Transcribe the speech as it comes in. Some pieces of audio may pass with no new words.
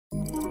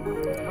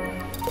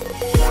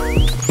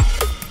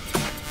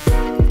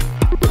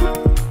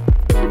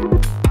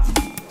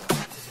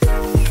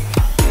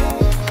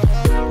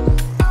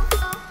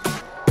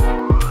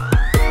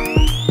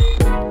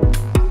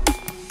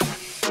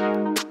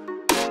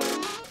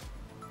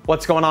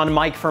What's going on?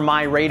 Mike for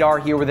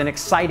MyRadar here with an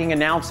exciting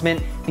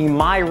announcement. The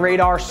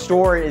MyRadar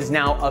store is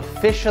now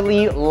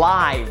officially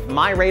live.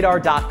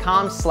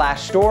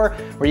 MyRadar.com/store,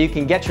 where you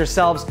can get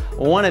yourselves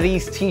one of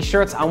these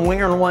t-shirts. I'm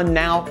wearing one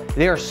now.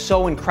 They are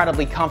so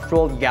incredibly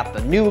comfortable. You got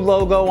the new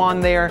logo on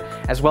there,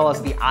 as well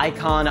as the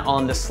icon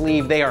on the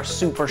sleeve. They are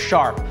super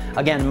sharp.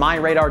 Again,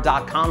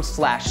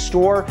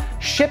 MyRadar.com/store.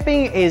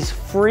 Shipping is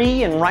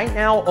free and right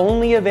now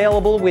only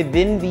available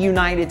within the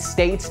United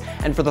States.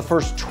 And for the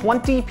first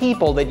 20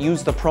 people that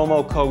use the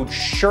promo code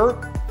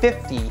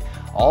SHIRT50,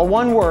 all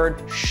one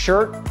word,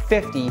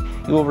 SHIRT50,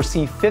 you will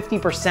receive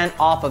 50%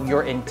 off of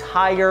your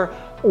entire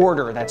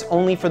order. That's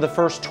only for the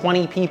first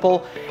 20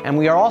 people. And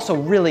we are also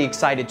really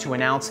excited to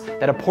announce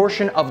that a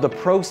portion of the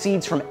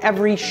proceeds from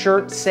every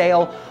shirt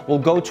sale will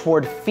go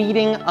toward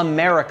Feeding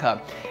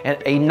America,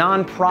 a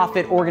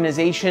nonprofit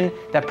organization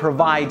that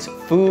provides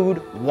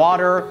food,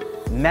 water,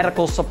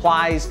 medical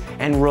supplies,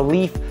 and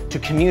relief to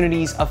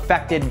communities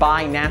affected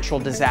by natural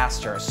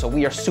disasters. So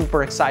we are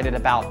super excited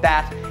about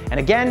that. And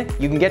again,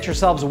 you can get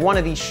yourselves one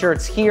of these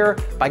shirts here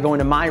by going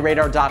to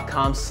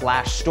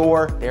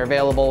MyRadar.com/store. They're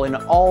available in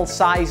all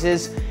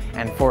sizes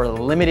and for a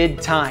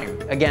limited time.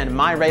 Again,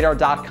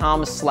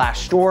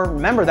 MyRadar.com/store.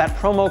 Remember that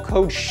promo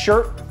code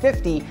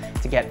SHIRT50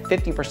 to get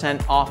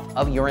 50% off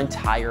of your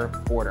entire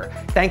order.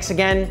 Thanks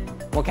again.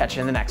 We'll catch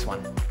you in the next one.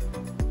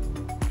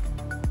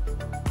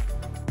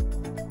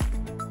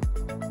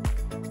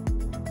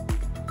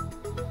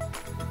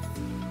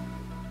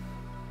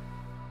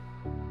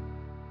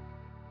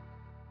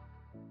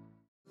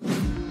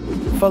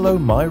 Follow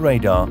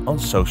MyRadar on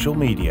social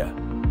media: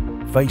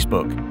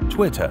 Facebook,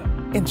 Twitter,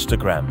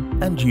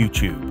 Instagram, and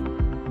YouTube.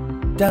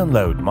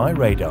 Download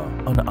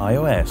MyRadar on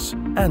iOS,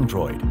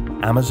 Android,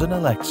 Amazon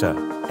Alexa,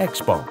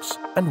 Xbox,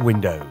 and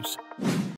Windows.